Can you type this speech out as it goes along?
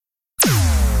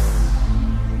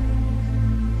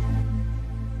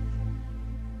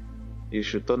you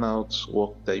should turn out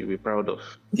work that you'll be proud of.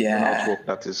 Turn out Yeah. work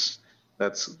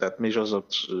that measures up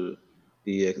to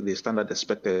the standard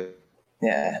expected.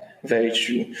 Yeah, very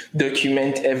true.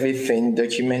 Document everything,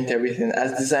 document everything.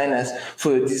 As designers,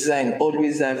 for your design,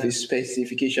 always have a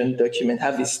specification document,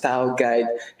 have a style guide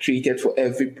created for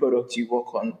every product you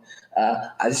work on.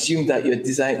 Assume that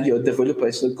your developer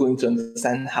is not going to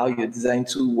understand how your design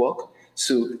tool work.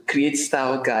 So create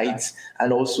style guides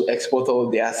and also export all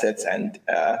the assets and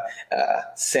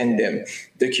send them.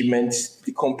 Document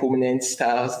the component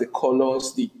styles, the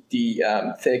colors, the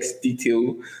text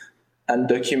detail, and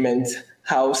document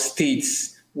how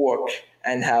states work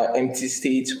and how empty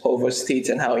states, hover states,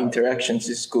 and how interactions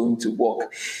is going to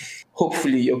work.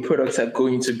 Hopefully, your products are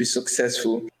going to be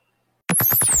successful.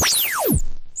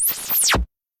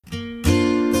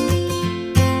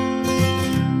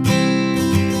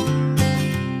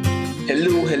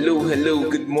 Hello, hello, hello.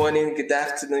 Good morning, good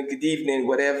afternoon, good evening,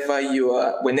 whatever you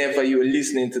are, whenever you're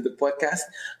listening to the podcast.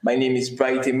 My name is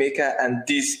Bright Emeka, and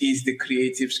this is the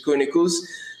Creatives Chronicles.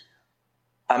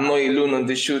 I'm not alone on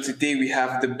the show today. We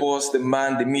have the boss, the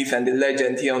man, the myth, and the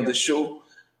legend here on the show,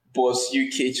 Boss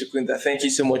UK Chukwunda. Thank you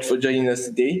so much for joining us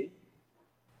today.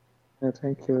 Yeah,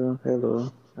 thank you.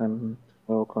 Hello and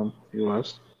welcome,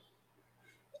 viewers.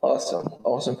 Awesome,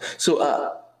 awesome.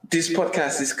 So, this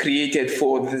podcast is created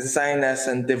for designers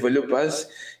and developers.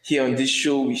 Here on this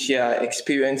show, we share our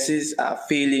experiences, our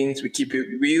feelings, we keep it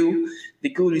real. The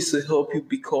goal is to help you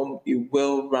become a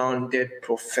well-rounded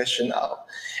professional.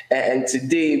 And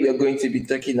today we are going to be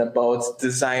talking about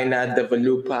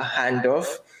designer-developer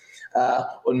handoff.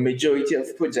 On majority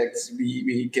of projects,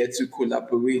 we get to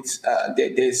collaborate.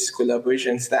 There's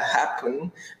collaborations that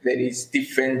happen. There is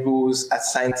different roles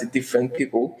assigned to different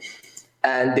people.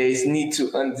 And there is need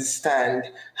to understand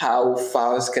how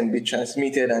files can be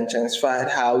transmitted and transferred,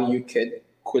 how you can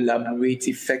collaborate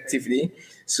effectively.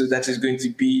 So that is going to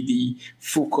be the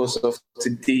focus of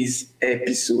today's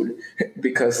episode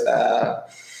because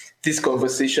this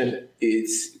conversation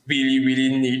is really,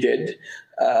 really needed.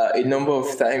 A number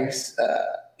of times,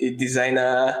 a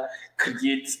designer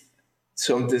creates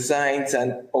some designs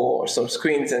and or some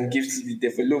screens and gives to the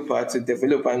developer to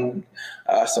develop, and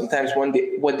sometimes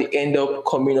what they end up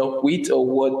coming up with or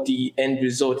what the end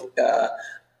result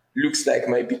looks like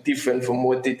might be different from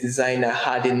what the designer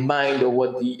had in mind or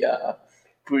what the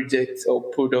project or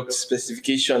product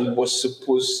specification was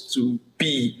supposed to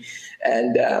be.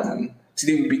 And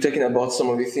today we'll be talking about some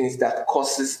of the things that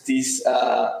causes these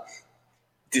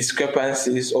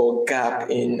discrepancies or gap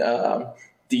in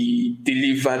the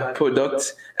delivered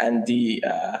product and the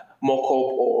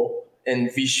mock-up or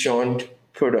envisioned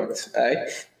product, right?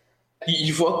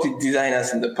 You've worked with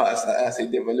designers in the past as a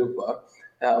developer.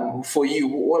 For you,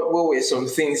 what were some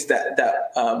things that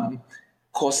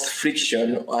caused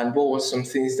friction, and what were some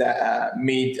things that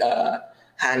made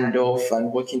handoff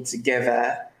and working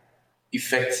together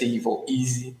effective or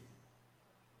easy?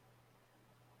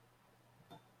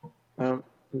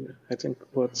 I think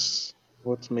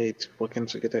what made working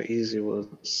together easy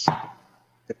was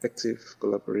effective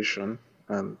collaboration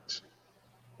and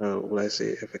will I say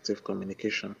effective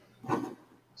communication.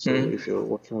 So if you're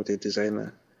working with a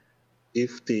designer,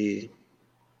 if the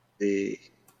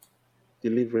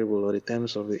deliverable or the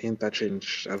terms of the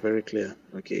interchange are very clear,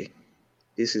 okay,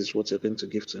 this is what you're going to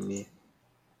give to me.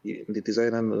 The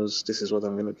designer knows this is what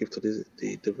I'm going to give to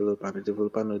the developer, and the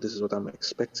developer knows this is what I'm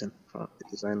expecting from the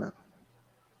designer.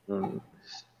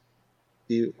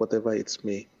 Whatever it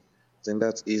may, then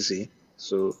that's easy.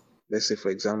 So let's say, for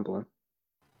example,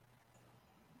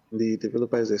 the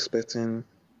developer is expecting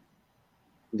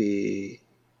the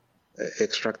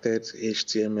extracted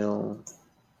HTML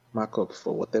markup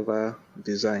for whatever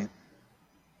design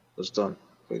was done,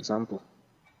 for example,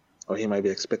 or he might be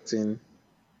expecting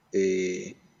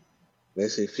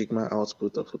let's say Figma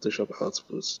output or Photoshop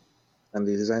output, and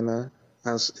the designer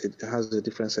has a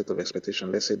different set of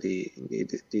expectation. Let's say the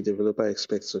developer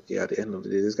expects, okay, at the end of the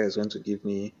day, this guy is going to give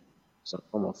me some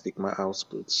form of Figma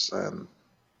outputs, and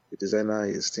the designer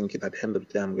is thinking at the end of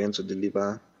the day, I'm going to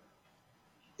deliver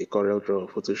a Corel Draw or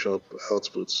Photoshop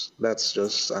outputs. That's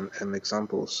just an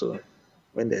example. So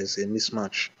when there's a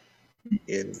mismatch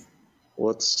in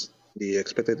what the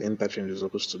expected interchange is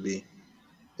supposed to be,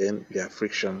 then there are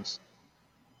frictions.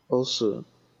 Also,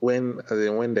 when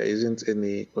there isn't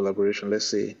any collaboration, let's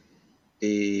say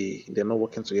they're not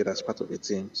working together as part of a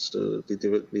team, so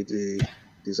the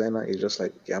designer is just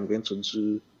like, okay, I'm going to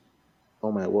do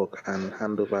all my work and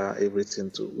hand over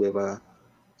everything to whoever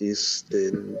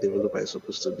the developer is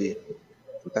supposed to be.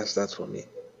 That's that for me.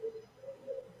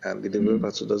 And the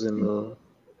developer too doesn't know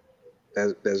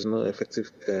there's no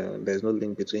effective, there's no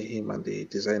link between him and the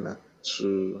designer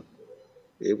to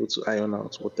be able to iron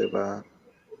out whatever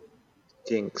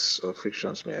kinks or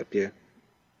frictions may appear.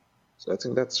 So I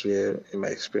think that's where, in my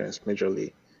experience,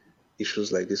 majorly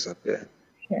issues like this appear.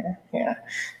 Yeah.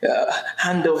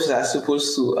 Handoffs are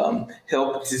supposed to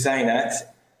help designers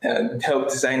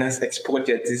export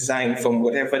their design from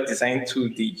whatever design tool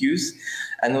they use,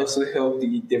 and also help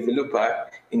the developer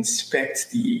inspect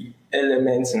the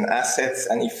elements and assets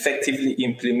and effectively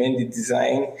implement the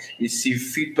design, receive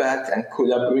feedback, and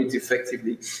collaborate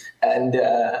effectively. And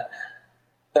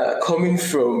coming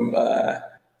from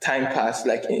time past,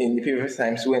 like in the previous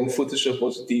times when Photoshop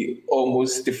was the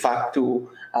almost de facto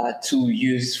tool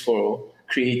used for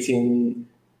creating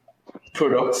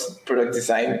product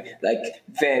design, like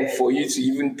then for you to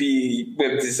even be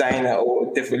web designer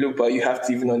or developer, you have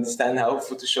to even understand how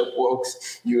Photoshop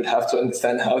works. You would have to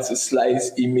understand how to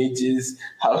slice images,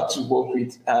 how to work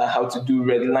with, how to do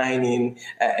redlining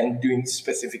and doing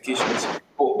specifications.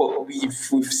 But we've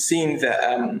seen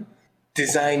that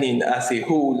designing as a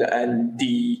whole and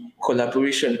the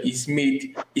collaboration is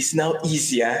now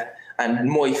easier and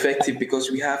more effective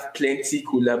because we have plenty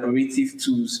collaborative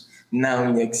tools now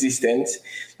in existence.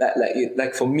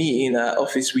 Like for me in our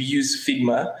office, we use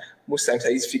Figma. Most times I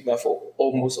use Figma for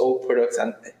almost all products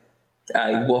and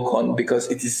I work on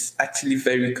because it is actually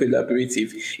very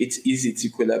collaborative. It's easy to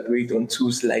collaborate on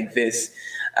tools like this.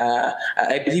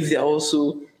 I believe there are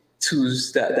also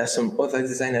tools that some other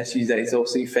designers use that is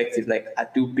also effective, like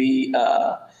Adobe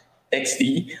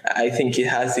XD. I think it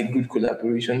has a good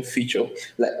collaboration feature.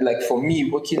 Like for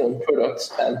me, working on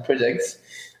products and projects,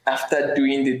 after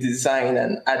doing the design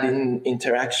and adding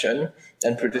interaction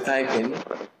and prototyping,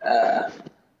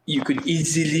 you could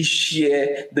easily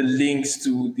share the links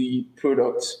to the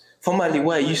products. Formerly,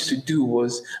 what I used to do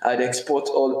was I'd export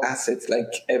all assets,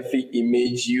 like every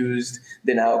image used.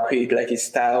 Then I'll create like a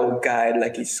style guide,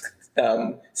 like a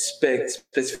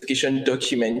specification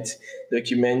document,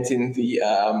 documenting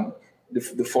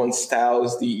the font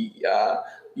styles, the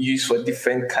use for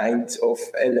different kinds of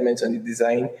elements on the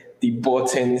design, the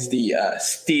buttons, the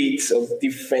states of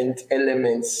different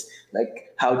elements,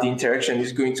 like how the interaction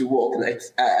is going to work. Like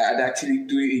I'd actually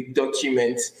do a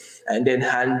document and then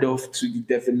hand off to the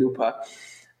developer.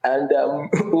 And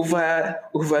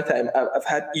over time, I've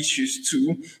had issues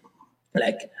too.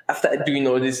 Like after doing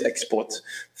all this export,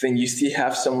 then you still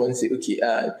have someone say, okay,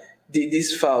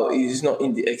 this file is not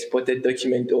in the exported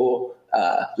document, or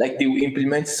like they will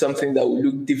implement something that will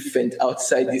look different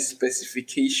outside the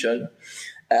specification.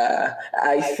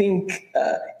 I think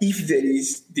if there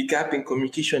is the gap in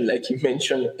communication, like you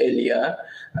mentioned earlier,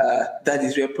 that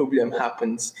is where problem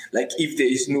happens. Like if there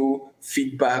is no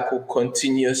feedback or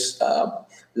continuous,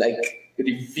 like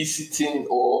revisiting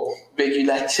or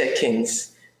regular check-ins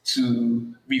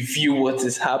to review what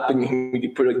is happening with the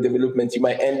product development, you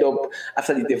might end up,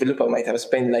 after the developer might have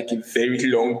spent like a very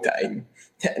long time,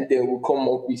 and they will come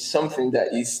up with something that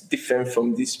is different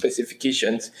from these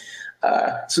specifications.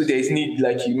 So there is need,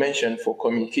 like you mentioned, for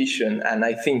communication, and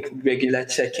I think regular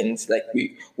check-ins, like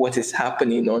what is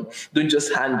happening on. Don't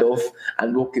just hand off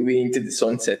and walk away into the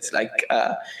sunset. Like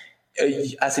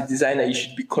as a designer, you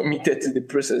should be committed to the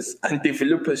process, and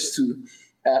developers too.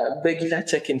 Regular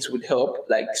check-ins would help,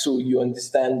 like so you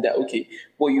understand that okay,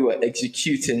 what you are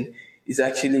executing is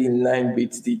actually in line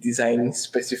with the design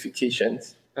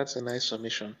specifications. That's a nice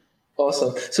submission.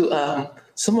 Awesome. So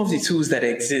some of the tools that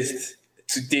exist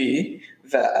today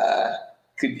that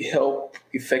could help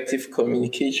effective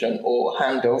communication or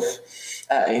handoff.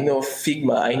 I know of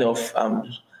Figma. I know of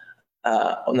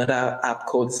another app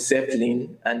called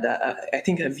Zeppelin, and I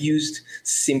think I've used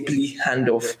Simply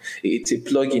Handoff. It's a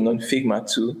plugin on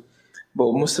Figma too,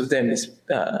 but most of them is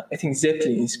I think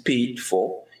Zeppelin is paid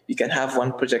for. You can have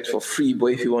one project for free, but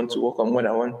if you want to work on more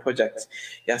than one project,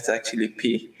 you have to actually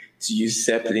pay to use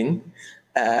Zeppelin.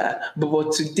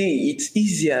 But today it's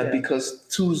easier because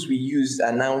tools we use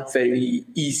are now very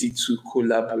easy to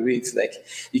collaborate. Like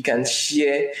you can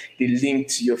share the link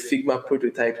to your Figma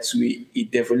prototype to a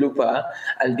developer,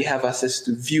 and they have access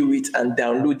to view it and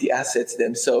download the assets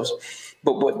themselves.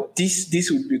 But this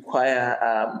would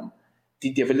require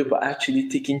the developer actually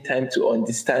taking time to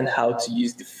understand how to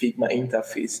use the Figma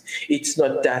interface. It's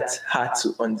not that hard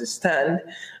to understand,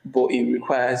 but it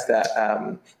requires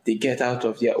that they get out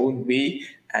of their own way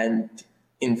and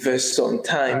invest some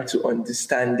time to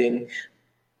understanding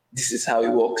this is how it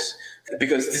works.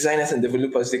 Because designers and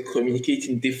developers, they communicate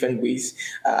in different ways.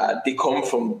 They come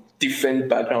from different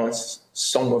backgrounds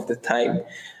some of the time.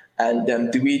 And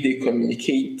the way they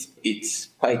communicate, it's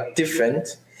quite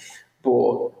different.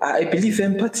 But I believe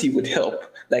empathy would help.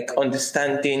 like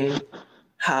understanding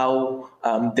how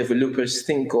developers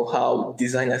think, or how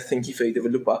designers think. If you're a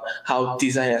developer, how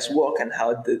designers work and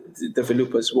how the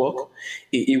developers work,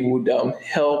 it would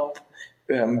help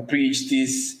bridge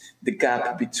the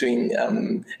gap between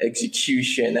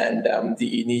execution and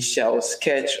the initial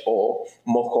sketch or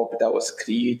mock-up that was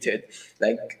created.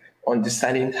 Like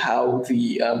understanding how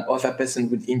the other person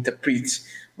would interpret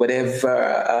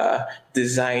whatever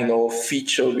design or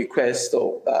feature request,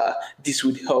 or this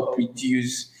would help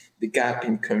reduce the gap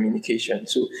in communication.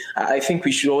 So I think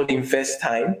we should all invest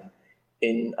time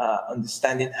in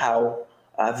understanding how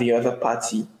the other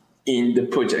party in the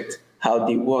project, how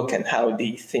they work and how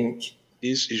they think.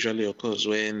 This usually occurs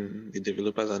when the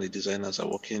developers and the designers are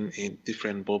working in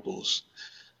different bubbles.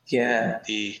 Yeah.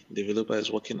 The developer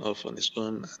is working off on his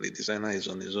own and the designer is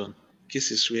on his own.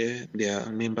 Cases where they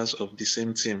are members of the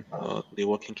same team or they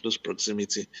work in close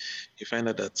proximity, you find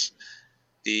out that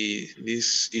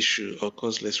this issue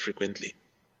occurs less frequently.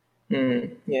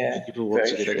 Yeah. People work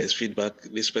together, true. there's feedback,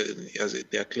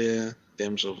 there are clear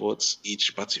terms of what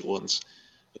each party wants.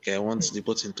 Okay, I want the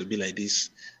button to be like this.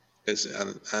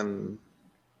 And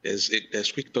there's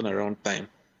quick turnaround time.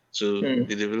 So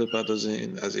the developer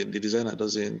doesn't, the designer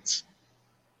doesn't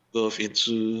go off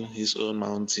into his own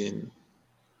mountain,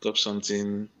 cop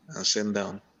something and send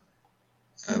down.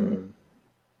 And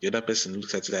the other person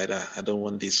looks at it like, I don't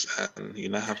want this. And you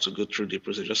now have to go through the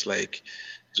process, just like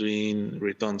doing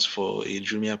returns for a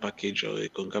Jumia package or a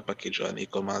Konga package or an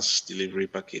e-commerce delivery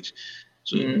package.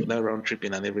 So that round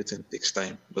tripping and everything takes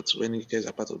time. But when you guys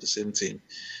are part of the same team,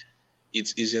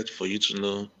 it's easier for you to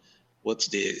know what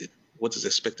is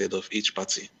expected of each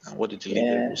party and what the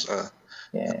deliverables are.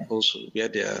 Yeah. And also, where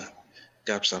there are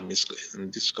gaps and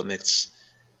disconnects,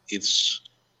 it's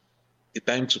the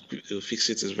time to fix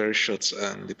it is very short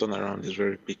and the turnaround is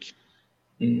very quick.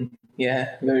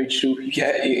 Yeah, very true.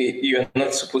 Yeah, you're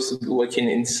not supposed to be working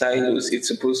in silos. It's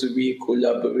supposed to be a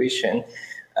collaboration.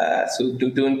 So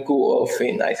don't go off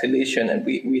in isolation and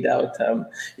without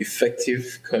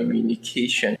effective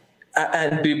communication.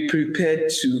 And be prepared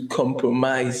to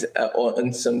compromise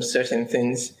on some certain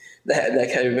things.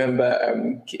 Like I remember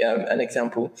an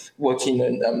example, working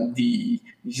on the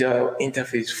user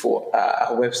interface for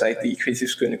our website, the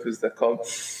creativeschronicles.com.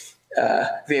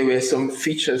 There were some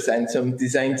features and some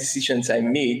design decisions I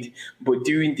made, but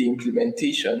during the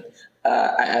implementation,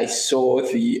 I saw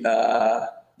the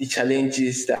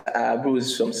challenges that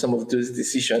arose from some of those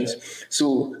decisions.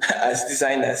 So as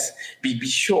designers, be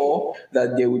sure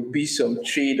that there would be some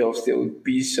trade-offs, there would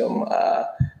be some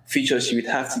features you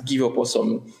would have to give up, or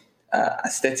some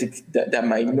aesthetic that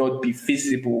might not be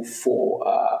feasible for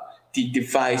the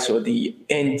device or the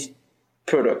end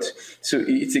product. So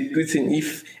it's a good thing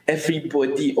if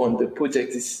everybody on the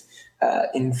project is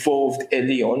involved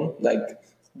early on, like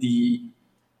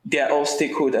they're all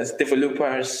stakeholders,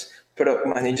 developers, product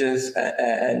managers,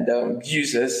 and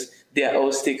users. They are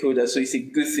all stakeholders. So it's a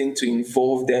good thing to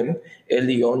involve them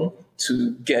early on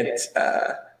to get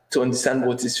to understand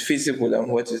what is feasible and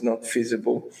what is not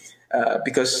feasible.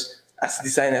 Because as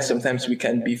designers, sometimes we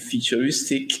can be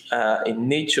futuristic in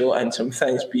nature, and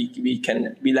sometimes we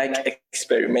like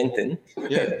experimenting.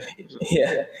 Yeah.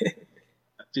 Yeah.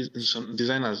 Some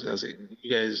designers,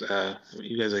 you guys are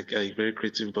a very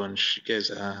creative bunch. You guys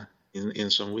are in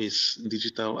some ways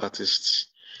digital artists.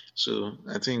 So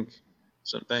I think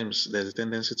sometimes there's a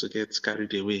tendency to get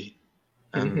carried away,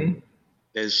 and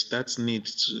there's that need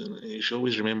to. You should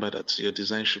always remember that your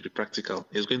design should be practical.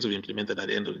 It's going to be implemented at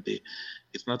the end of the day.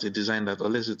 It's not a design that,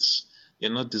 unless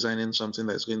you're not designing something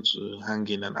that's going to hang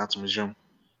in an art museum.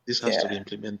 This has to be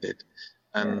implemented,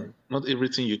 and not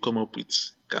everything you come up with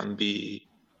can be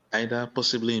either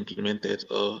possibly implemented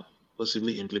or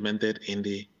possibly implemented in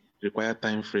the required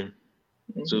time frame.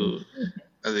 So,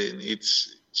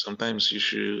 it's sometimes you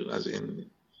should,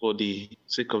 for the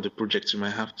sake of the project, you might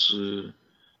have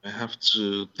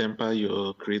to temper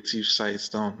your creative sides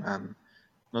down and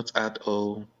not add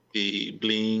all the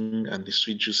bling and the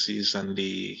sweet juices and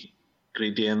the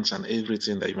gradients and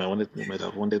everything that you might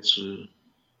have wanted to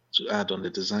add on the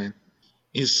design.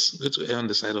 It's good to err on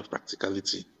the side of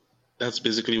practicality. That's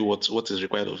basically what is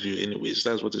required of you anyways.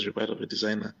 That's what is required of a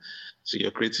designer. So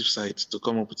your creative side to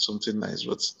come up with something nice,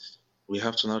 but we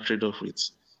have to now trade off with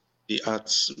the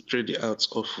arts, trade the arts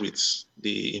off with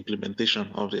the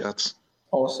implementation of the arts.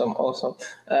 Awesome.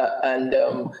 And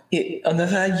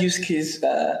another use case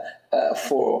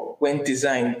for when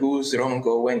design goes wrong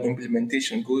or when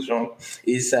implementation goes wrong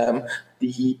is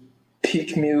the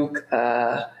peak milk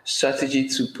strategy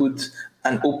to put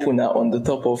an opener on the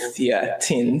top of their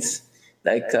tins.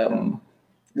 Like the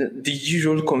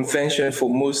usual convention for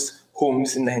most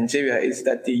homes in Nigeria is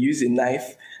that they use a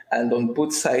knife, and on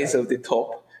both sides of the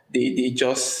top, they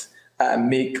just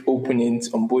make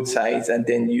openings on both sides and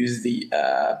then use the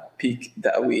pick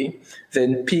that way.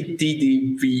 Then pick did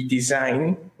the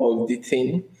redesign of the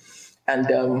thing.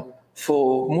 And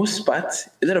for most part,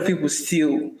 a lot of people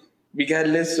still,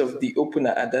 regardless of the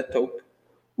opener at the top,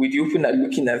 with the opener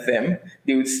looking at them,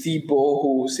 they would see bore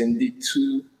holes in the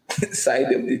two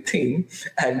side of the thing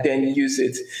and then use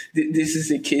it. This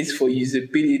is a case for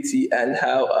usability and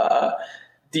how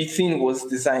the thing was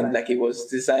designed. Like it was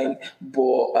designed,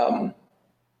 but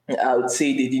I would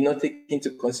say they did not take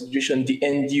into consideration the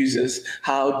end users,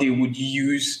 how they would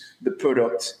use the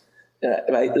product.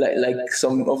 Right, like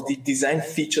some of the design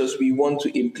features we want to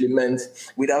implement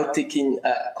without taking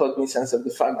cognizance of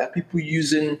the fact that people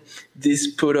using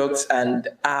these products and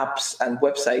apps and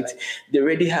websites, they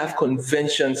already have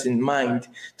conventions in mind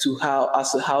to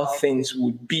how things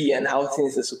would be and how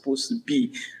things are supposed to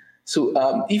be. So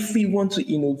if we want to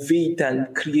innovate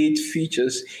and create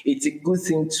features, it's a good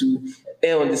thing to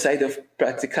err on the side of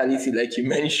practicality, like you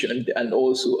mentioned, and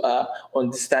also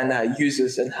understand our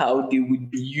users and how they would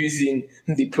be using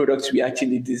the products we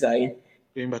actually design.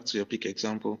 Going back to your pick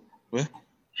example, well,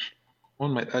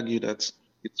 one might argue that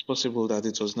it's possible that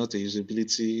it was not a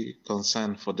usability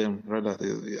concern for them. Rather,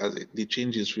 the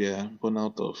changes we are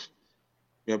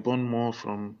born more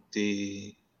from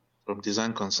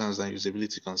design concerns than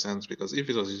usability concerns. Because if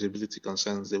it was usability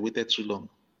concerns, they waited too long.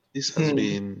 This has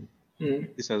been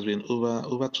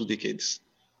over 2 decades.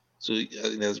 So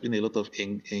there's been a lot of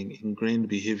ingrained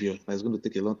behavior that's going to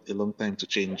take a long time to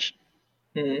change.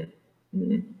 Yeah,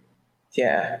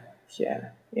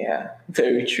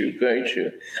 very true, very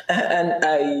true. And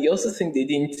I also think they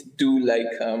didn't do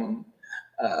like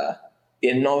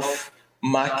enough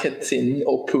marketing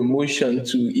or promotion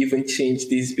to even change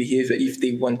this behavior if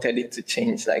they wanted it to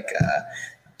change, like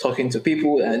talking to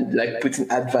people and like putting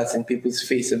adverts in people's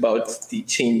face about the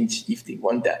change if they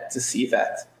want that to see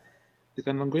that. It's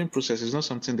an ongoing process. It's not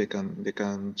something they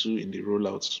can do in the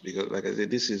rollouts, because, like I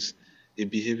said, this is a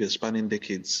behavior spanning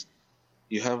decades.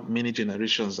 You have many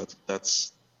generations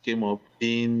that came up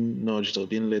being nudged or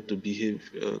being led to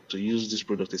behave to use this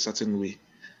product a certain way.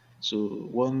 So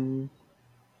one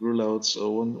rollouts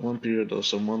or one period or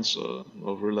some months of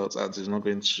rollout ads is not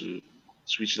going to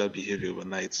switch that behavior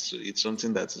overnight. So it's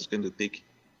something that is going to take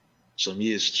some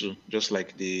years to, just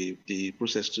like the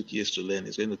process took years to learn,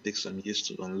 it's going to take some years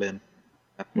to unlearn.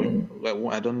 I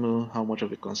don't know how much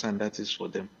of a concern that is for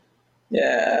them.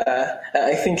 Yeah,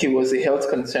 I think it was a health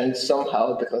concern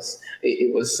somehow because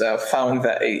it was found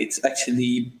that it's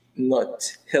actually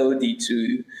not healthy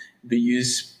to be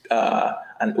used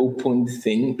an open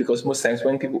thing, because most times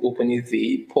when people open it,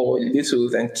 they pour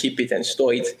little and keep it and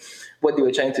store it. What they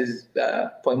were trying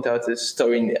to point out is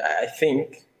storing. I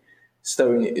think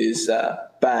storing is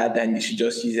bad, and you should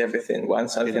just use everything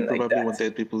once, something like that. They probably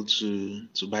wanted people to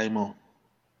buy more.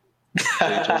 So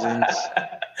it wasn't.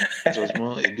 It was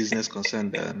more a business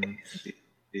concern than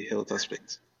the health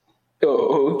aspect.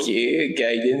 Oh, okay.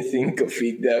 I didn't think of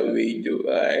it that way, though.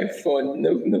 For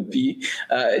no be,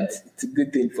 it's a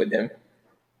good thing for them.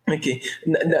 Okay.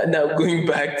 Now going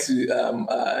back to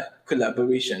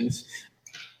collaborations,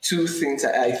 two things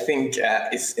I think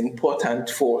is important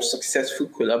for successful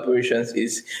collaborations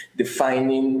is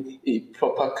defining a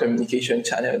proper communication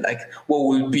channel. Like, what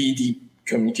will be the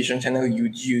communication channel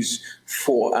you'd use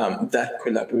for that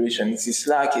collaboration? Is it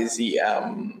Slack? Is it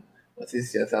what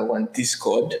is the other one?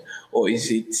 Discord, or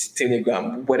is it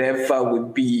Telegram? Whatever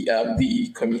would be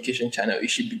the communication channel, it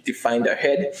should be defined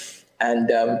ahead.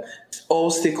 And all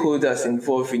stakeholders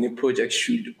involved in a project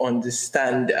should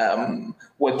understand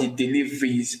what the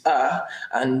deliveries are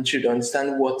and should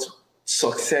understand what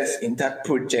success in that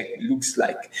project looks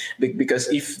like. Because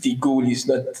if the goal is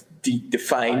not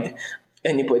defined,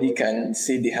 anybody can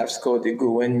say they have scored a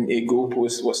goal when a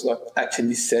goalpost was not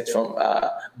actually set from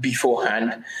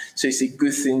beforehand. So it's a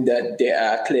good thing that there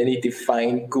are clearly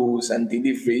defined goals and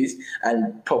deliveries,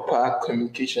 and proper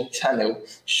communication channel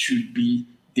should be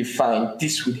defined.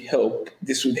 This would help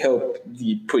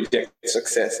the project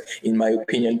success. In my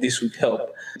opinion, this would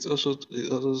help. It also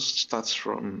starts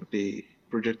from the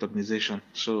project organization.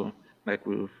 So, like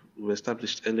we've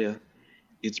established earlier,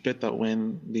 it's better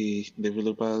when the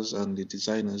developers and the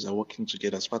designers are working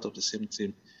together as part of the same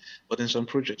team. But in some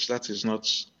projects, that is not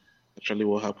actually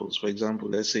what happens. For example,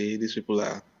 let's say these people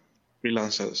are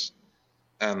freelancers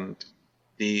and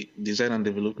the design and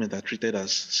development are treated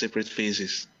as separate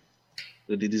phases.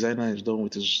 So the designer is done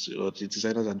with the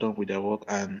designers are done with their work,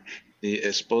 and they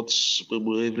export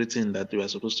everything that they were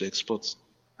supposed to export.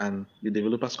 And the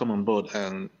developers come on board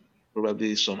and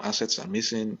probably some assets are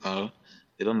missing, or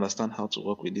they don't understand how to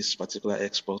work with these particular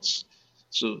exports.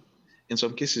 So in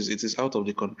some cases, it is out of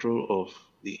the control of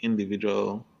the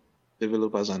individual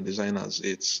developers and designers.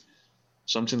 It's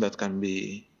something that can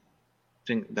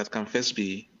first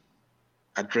be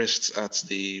addressed at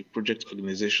the project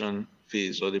organization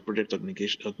phase or the project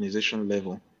organization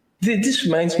level. This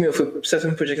reminds me of a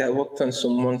certain project I worked on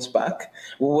some months back.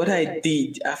 What I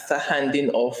did after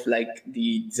handing off like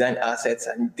the design assets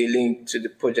and the link to the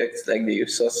project, like the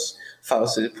source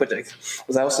files to the project,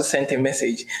 was I also sent a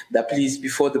message that please,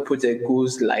 before the project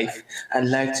goes live, I'd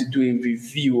like to do a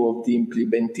review of the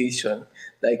implementation.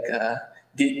 Like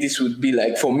this would be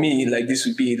like, for me, like this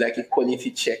would be like a quality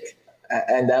check.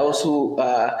 And I also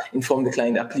inform the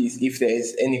client that please, if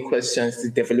there's any questions the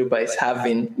developer is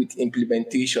having with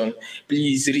implementation,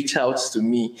 please reach out to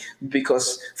me,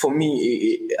 because for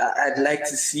me, I'd like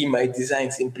to see my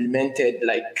designs implemented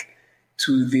like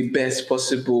to the best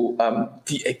possible,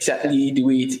 exactly the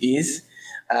way it is,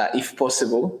 if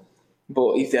possible.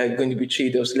 But if there are going to be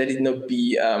trade-offs, let it not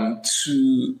be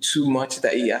too much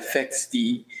that it affects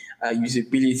the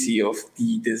usability of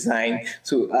the design.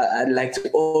 So I'd like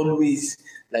to always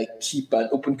like keep an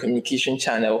open communication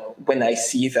channel when I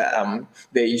see that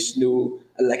there is no,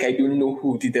 like, I don't know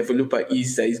who the developer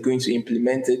is that is going to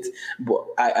implement it, but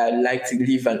I like to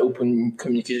leave an open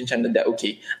communication channel that,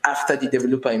 okay, after the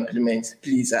developer implements,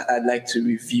 please, I'd like to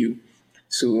review.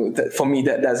 So that, for me,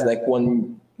 that's like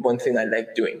one thing I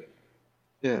like doing.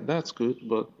 Yeah, that's good,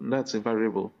 but that's a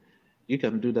variable. You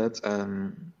can do that,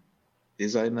 and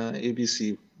designers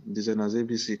ABC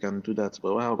can do that,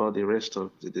 but how about the rest of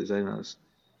the designers?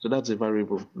 So that's a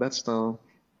variable. That's now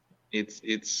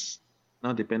it's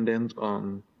now dependent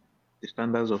on the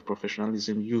standards of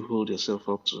professionalism you hold yourself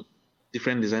up to.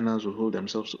 Different designers will hold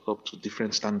themselves up to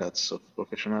different standards of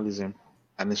professionalism.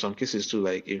 And in some cases too,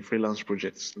 like in freelance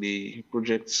projects, the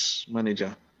project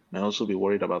manager may also be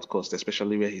worried about cost,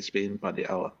 especially where he's paying per the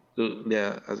hour. So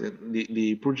there, as in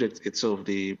the project itself,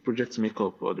 the project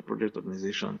makeup or the project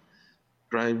organization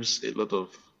drives a lot of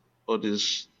all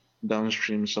these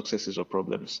downstream successes or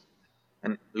problems.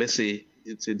 And let's say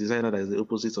it's a designer that is the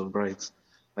opposite of bright,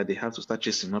 that they have to start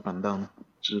chasing up and down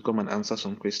to come and answer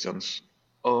some questions.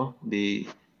 Or the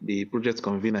project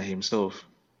convener himself,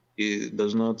 he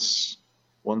does not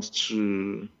want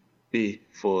to pay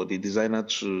for the designer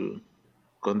to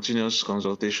continuous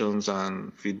consultations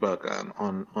and feedback and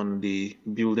on the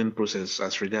building process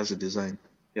as regards the design.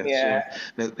 Yeah, so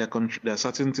Yeah. there are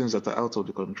certain things that are out of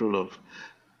the control of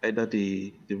either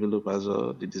the developers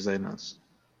or the designers.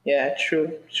 Yeah,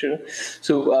 true, true.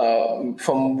 So,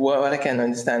 from what I can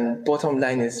understand, bottom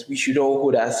line is we should all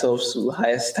hold ourselves to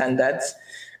higher standards,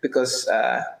 because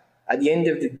at the end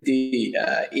of the day,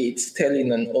 it's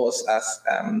telling on us as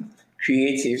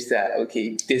creatives that,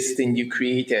 okay, this thing you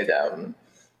created,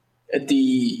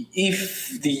 the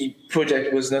if the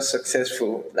project was not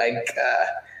successful, like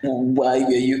why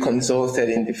were you consulted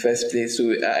in the first place?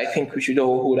 So I think we should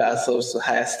all hold ourselves to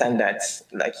higher standards,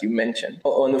 like you mentioned.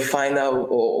 On a final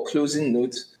or closing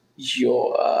note,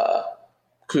 your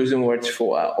closing words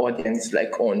for our audience,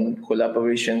 like on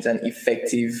collaborations and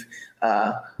effective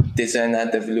designer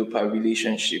developer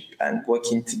relationship and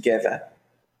working together.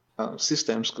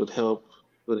 Systems could help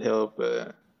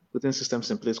putting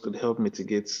systems in place could help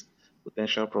mitigate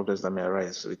potential problems that may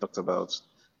arise. So we talked about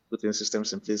putting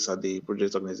systems in place at the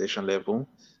project organization level.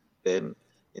 Then,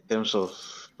 in terms of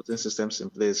putting systems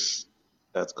in place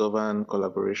that govern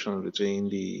collaboration between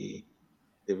the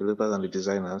developers and the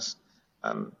designers,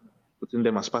 and putting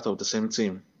them as part of the same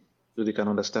team, so they can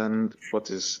understand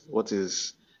what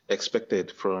is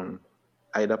expected from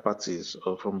either parties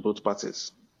or from both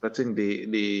parties. I think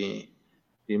the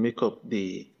makeup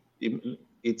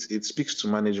it speaks to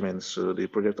management, so the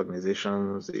project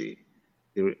organizations, the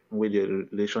way the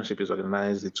relationship is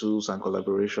organized, the tools and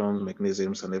collaboration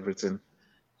mechanisms and everything.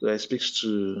 So it speaks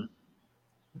to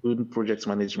good project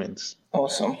management.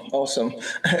 Awesome, awesome.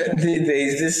 There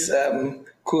is this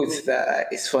quote that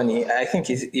is funny. I think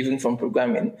it's even from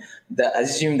programming, that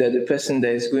assume that the person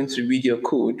that is going to read your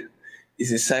code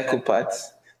is a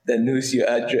psychopath that knows your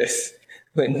address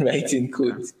when writing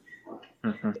code.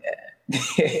 Mhm.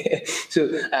 So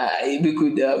we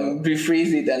could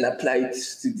rephrase it and apply it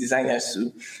to designers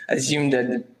to assume that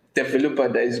the developer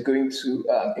that is going to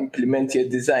implement your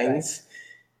designs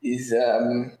is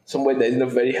someone that is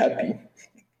not very happy,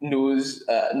 knows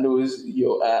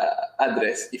your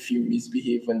address if you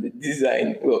misbehave on the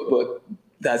design. Well, but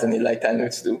that's on a lighter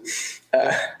note too.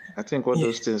 I think what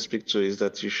those things speak to is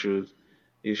that you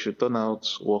should turn out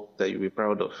work that you'll be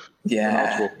proud of. Turn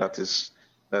out Yeah, work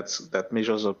that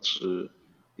measures up to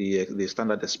the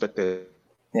standard expected.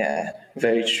 Yeah,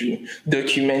 very true.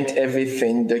 Document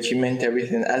everything.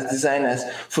 As designers,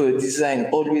 for your design,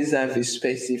 always have a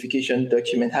specification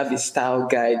document, have a style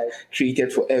guide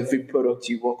created for every product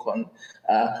you work on.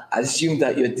 Assume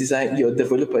that your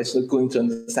developer is not going to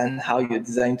understand how your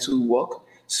design tool work.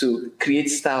 So create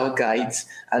style guides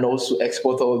and also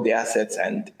export all the assets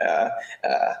and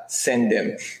send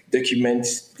them. Document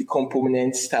the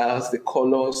component styles, the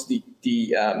colors, the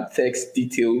text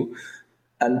detail,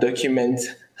 and document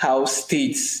how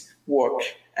states work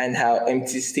and how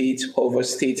empty states, hover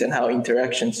states, and how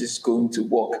interactions is going to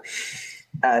work.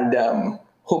 And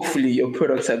hopefully your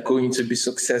products are going to be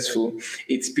successful.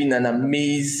 It's been an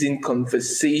amazing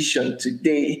conversation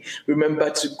today.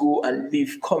 Remember to go and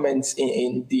leave comments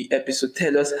in the episode.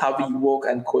 Tell us how you work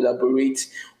and collaborate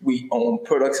on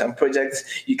products and projects.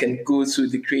 You can go to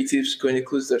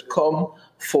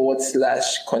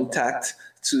thecreativeschronicles.com/contact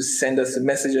to send us a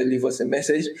message or leave us a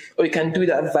message. Or you can do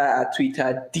that via our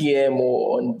Twitter, DM,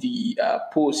 or on the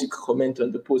post. You can comment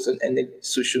on the post on any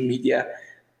social media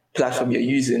platform you're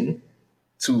using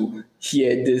to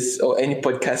hear this, or any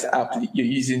podcast app you're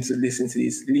using to listen to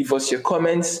this. Leave us your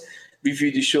comments, review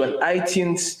the show on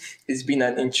iTunes. It's been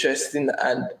an interesting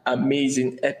and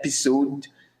amazing episode.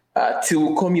 Till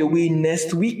we come your way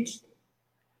next week,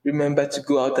 remember to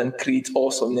go out and create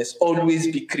awesomeness. Always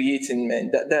be creating,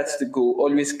 man. That's the goal.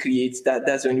 Always create.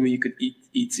 That's the only way you could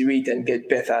iterate and get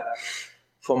better.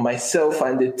 For myself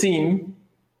and the team,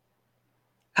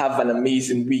 have an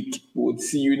amazing week. We'll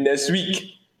see you next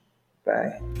week.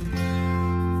 Bye.